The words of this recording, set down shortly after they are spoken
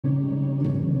The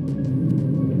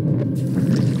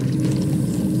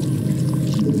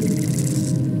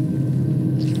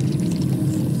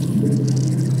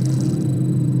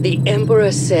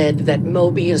Emperor said that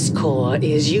Mobius Core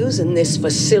is using this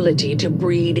facility to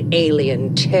breed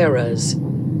alien terrors.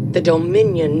 The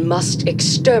Dominion must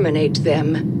exterminate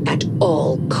them at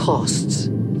all costs.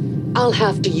 I'll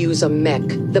have to use a mech,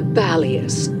 the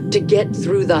Balius, to get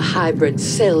through the hybrid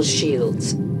cell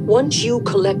shields. Once you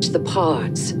collect the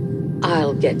parts,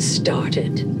 I'll get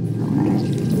started.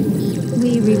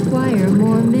 We require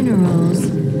more minerals.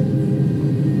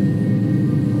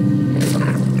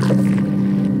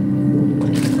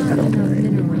 Not enough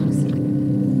minerals.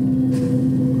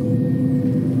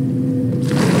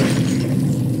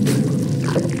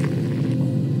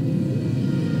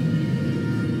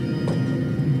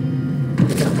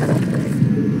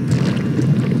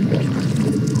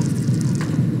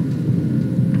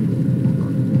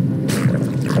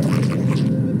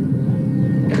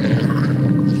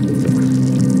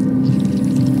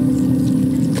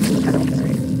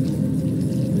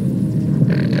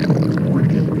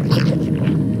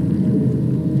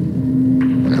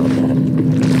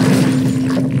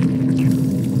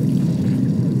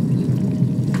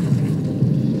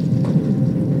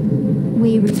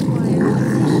 We require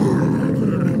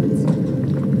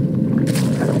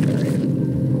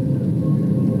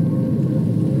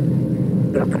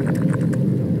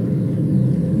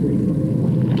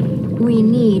We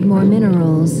need more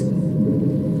minerals.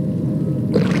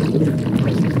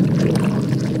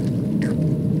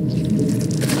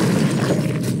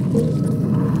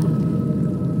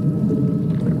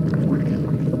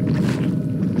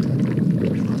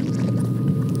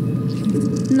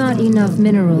 Not enough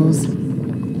minerals.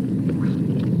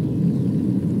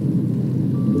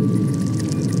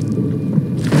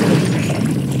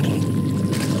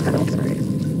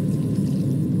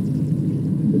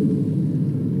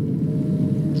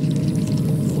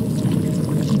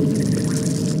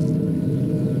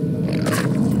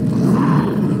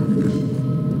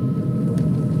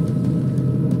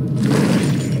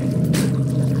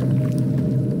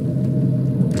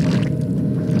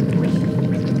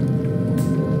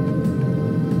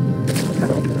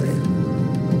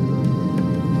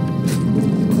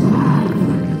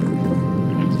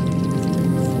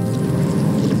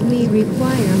 We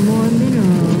require more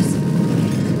minerals.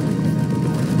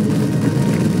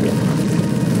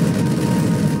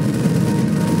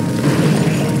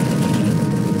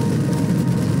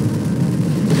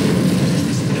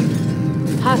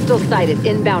 Hostile sighted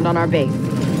inbound on our base.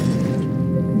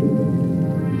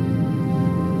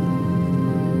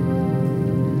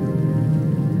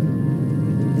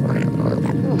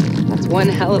 That's one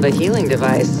hell of a healing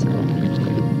device.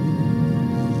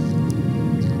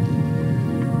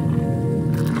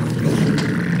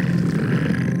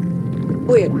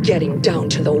 We're getting down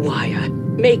to the wire.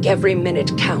 Make every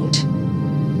minute count.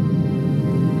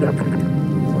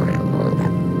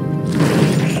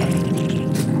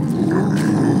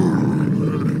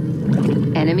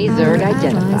 Enemy Zerg identified.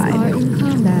 Our allies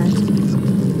are in combat.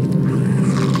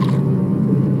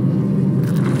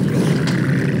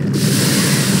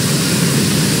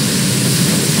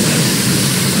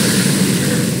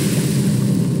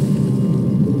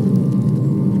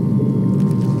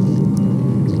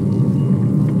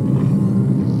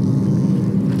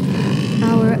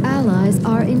 Our allies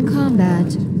are in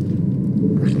combat.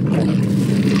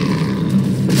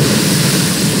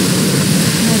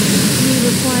 We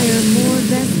require more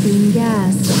Vespene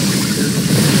gas.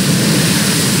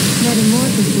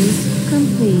 Metamorphosis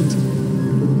complete.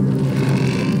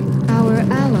 Our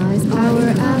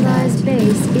allies'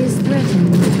 base is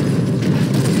threatened.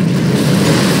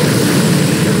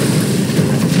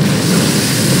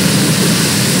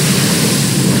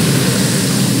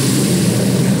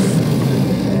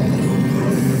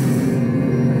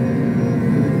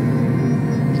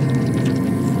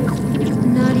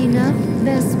 Not enough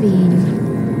Vespene.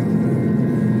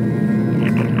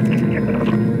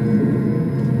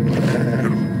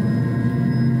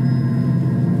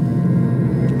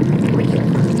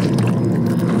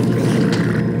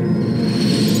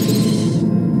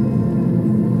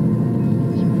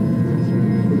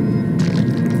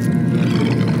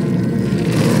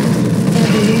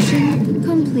 Evolution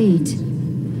complete.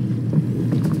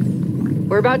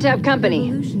 We're about to have company.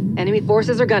 Evolution. Enemy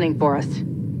forces are gunning for us.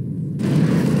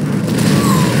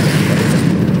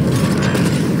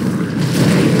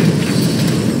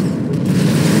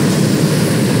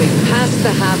 Past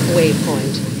the halfway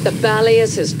point. The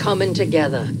Balius is coming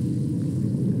together.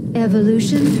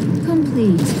 Evolution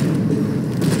complete.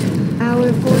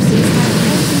 Our forces have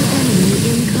met the enemy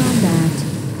in combat.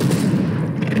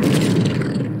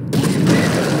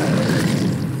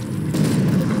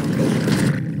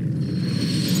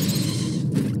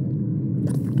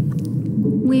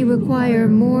 require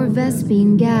more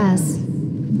Vespine gas.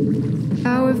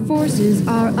 Our forces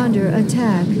are under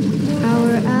attack.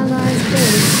 Our allies'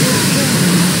 base is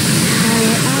threatened.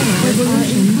 Our allies are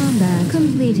in combat.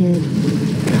 Completed.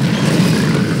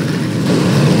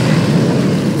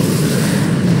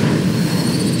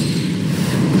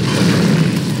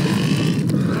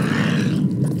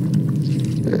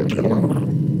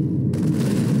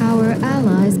 Our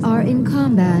allies are in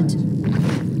combat.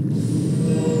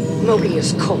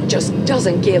 Mobius Corp just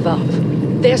doesn't give up.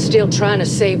 They're still trying to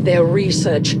save their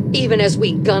research, even as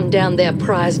we gun down their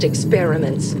prized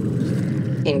experiments.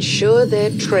 Ensure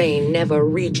their train never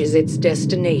reaches its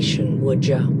destination, would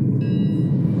ya?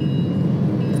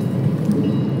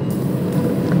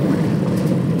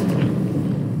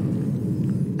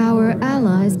 Our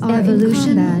allies are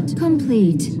evolution in combat.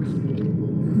 Complete.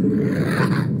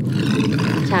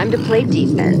 Time to play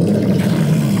defense.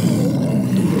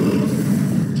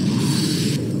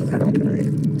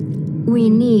 We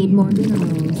need more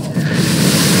minerals.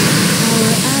 Our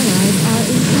allies are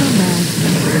in combat.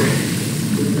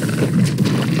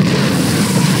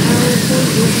 Our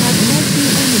forces have met the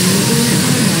enemy in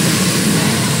combat.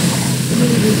 We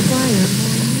require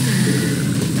more.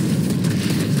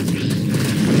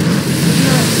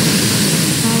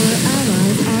 Our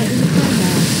allies are in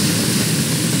combat.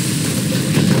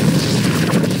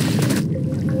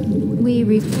 We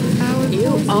require our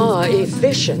You are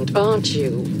efficient, aren't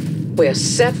you? We're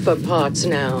set for parts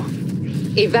now.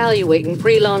 Evaluating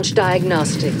pre-launch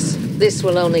diagnostics. This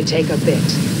will only take a bit.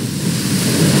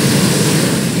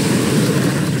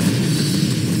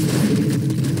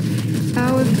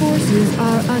 Our forces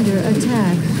are under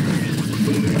attack.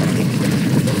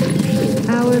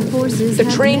 Our forces The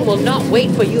have train will not wait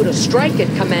for you to strike it,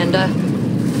 Commander.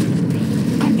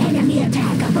 An enemy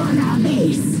attack upon our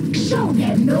base. Show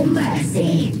them no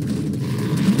mercy.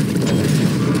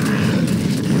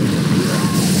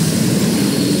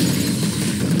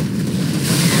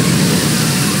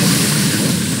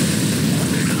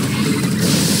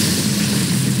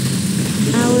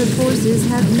 Our forces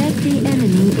have met the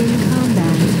enemy in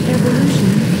combat. Evolution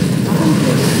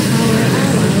complete. Our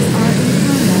allies are in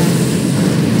combat.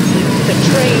 The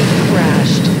train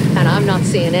crashed, and I'm not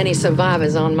seeing any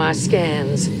survivors on my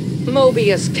scans.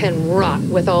 Mobius can rot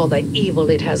with all the evil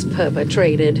it has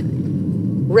perpetrated.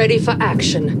 Ready for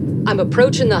action. I'm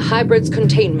approaching the hybrid's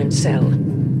containment cell.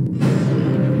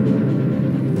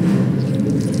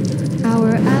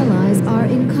 Our allies are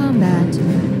in combat.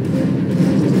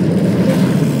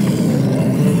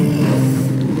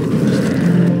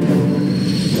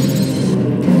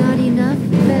 Not enough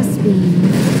Vespine.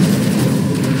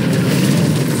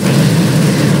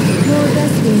 More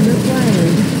Vespine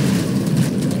required.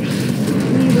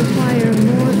 We require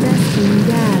more Vespine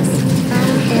gas.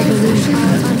 Our evolution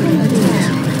are under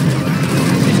attack.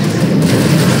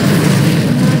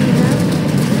 Not enough.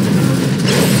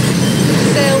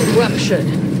 Cell ruptured.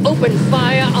 Open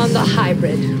fire on the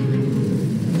hybrid.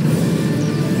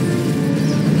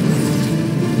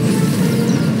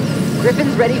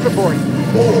 Griffin's ready for board.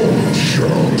 All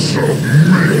shall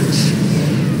submit.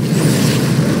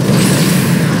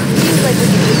 Seems like we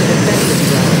can use a defensive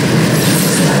drone.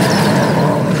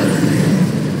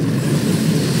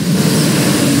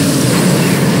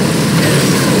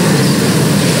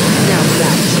 Now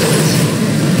that's it.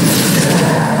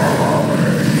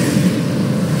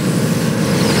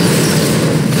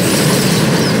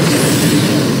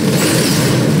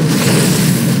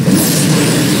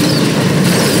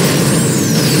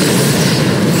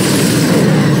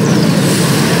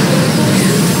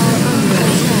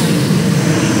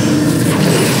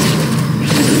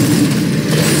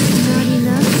 Not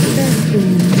enough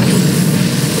Vespine.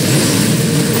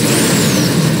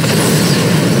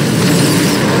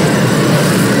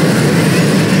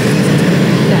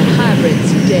 That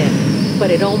hybrid's dead, but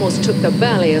it almost took the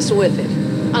Balius with it.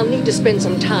 I'll need to spend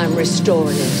some time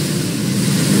restoring it.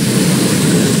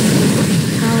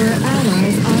 Our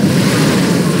allies are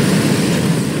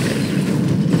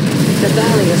The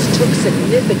Balius took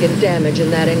significant damage in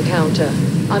that encounter.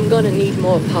 I'm gonna need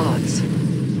more parts.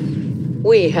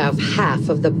 We have half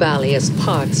of the Balius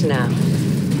parts now.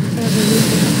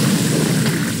 evolution.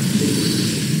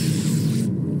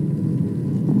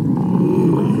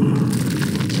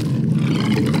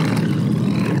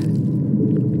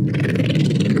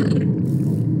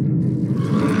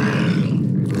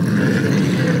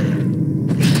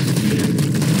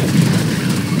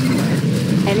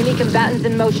 Enemy combatants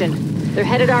in motion. They're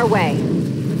headed our way.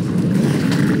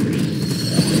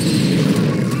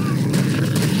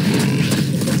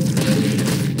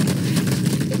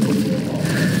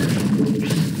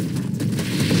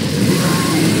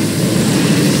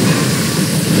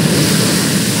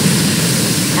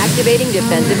 Activating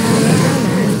defensive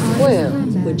formation. Well,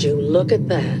 would you look at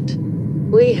that?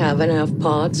 We have enough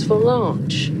parts for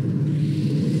launch.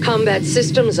 Combat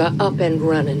systems are up and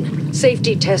running.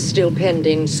 Safety tests still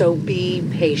pending, so be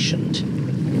patient.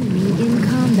 Enemy in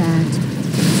combat.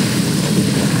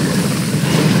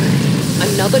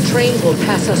 Another train will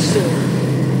pass us soon.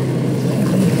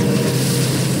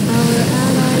 Our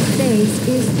allied base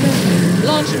is threatened.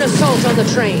 Launch an assault on the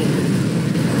train.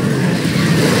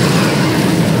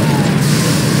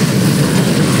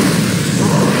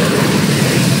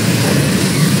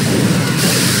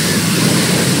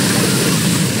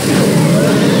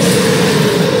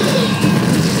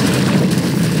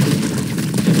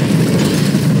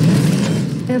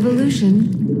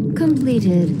 Evolution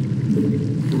completed.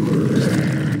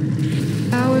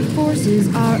 Our forces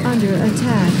are under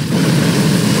attack.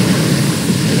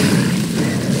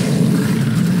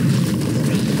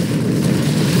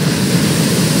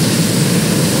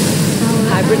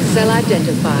 Hybrid cell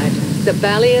identified. The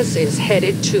Balius is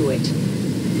headed to it.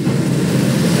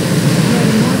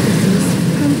 Metamorphosis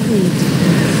complete.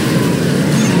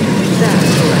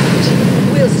 That's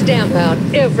right. We'll stamp out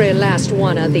every last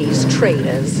one of these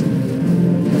traitors.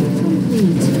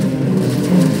 Complete.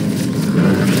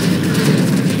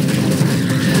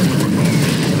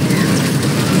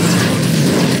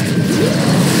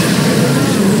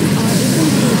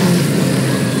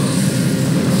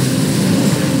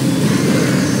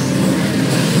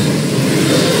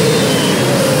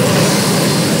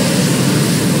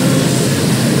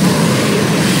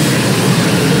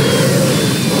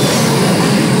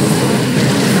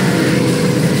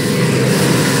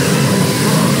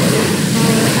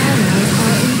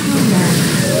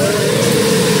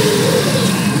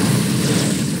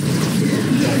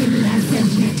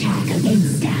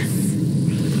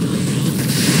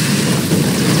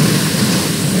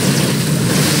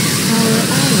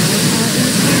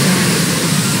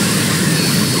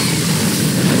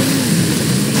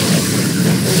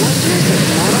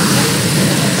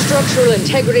 Structural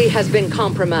integrity has been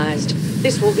compromised.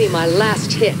 This will be my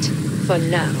last hit, for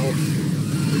now.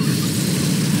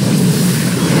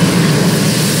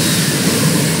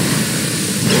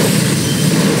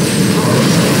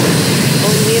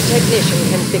 Only a technician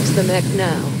can fix the mech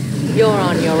now. You're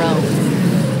on your own.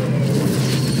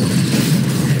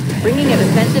 Bringing a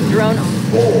defensive drone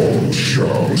on. All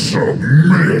shall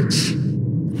submit.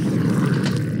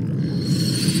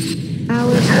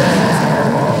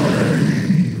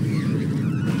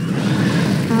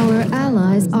 Our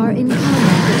allies are in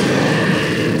combat.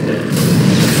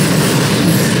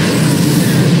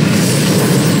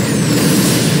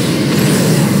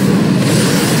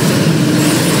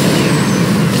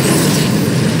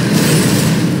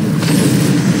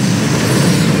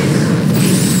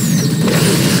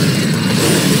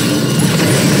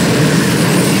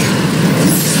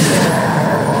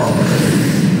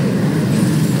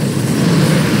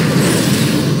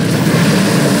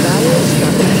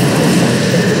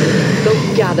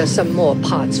 Gather some more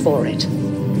parts for it.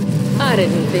 I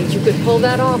didn't think you could pull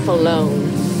that off alone,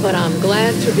 but I'm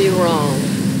glad to be wrong.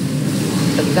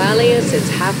 The Valius is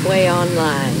halfway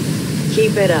online.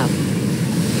 Keep it up.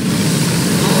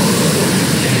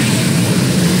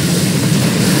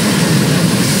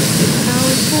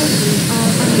 Our forces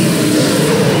are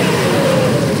under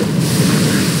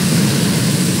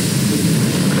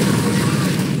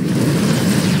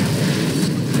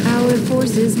Our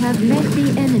forces have met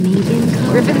the enemy in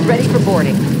combat. Griffin's ready for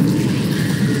boarding.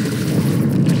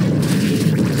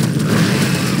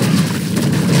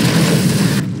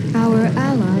 Our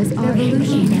allies are An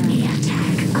evolutionary. enemy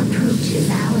attack approaches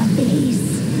our base.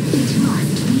 It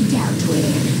must be dealt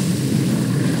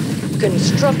with.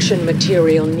 Construction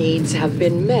material needs have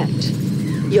been met.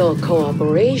 Your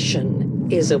cooperation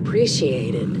is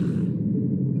appreciated.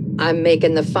 I'm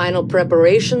making the final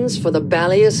preparations for the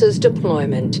Balius's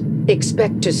deployment.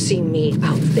 Expect to see me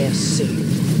out there soon.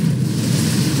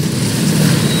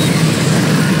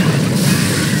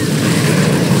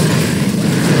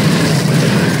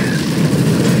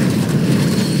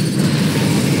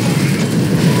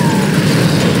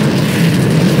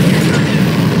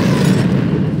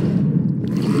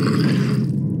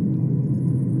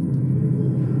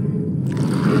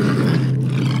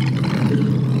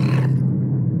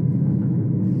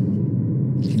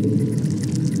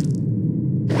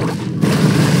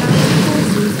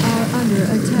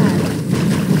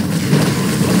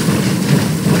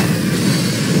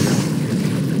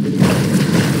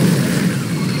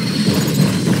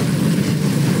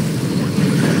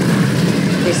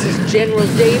 General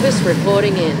Davis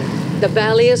reporting in. The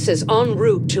Balius is en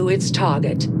route to its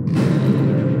target.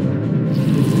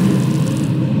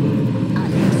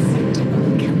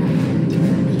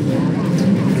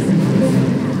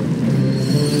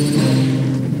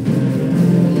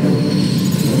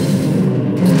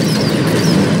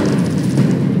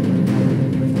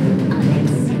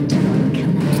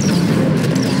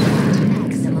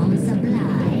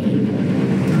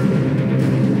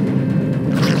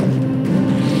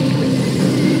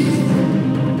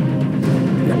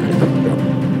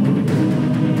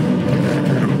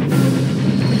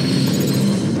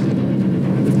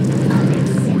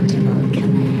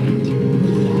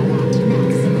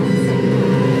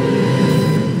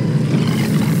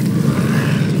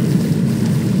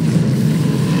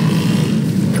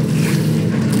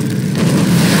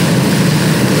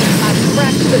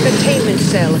 containment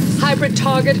cell. Hybrid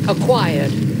target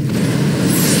acquired.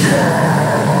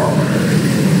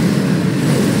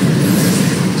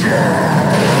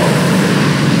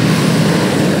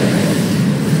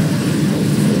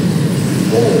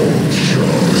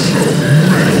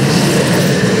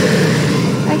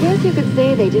 I guess you could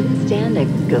say they didn't stand a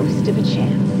ghost of a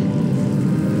chance.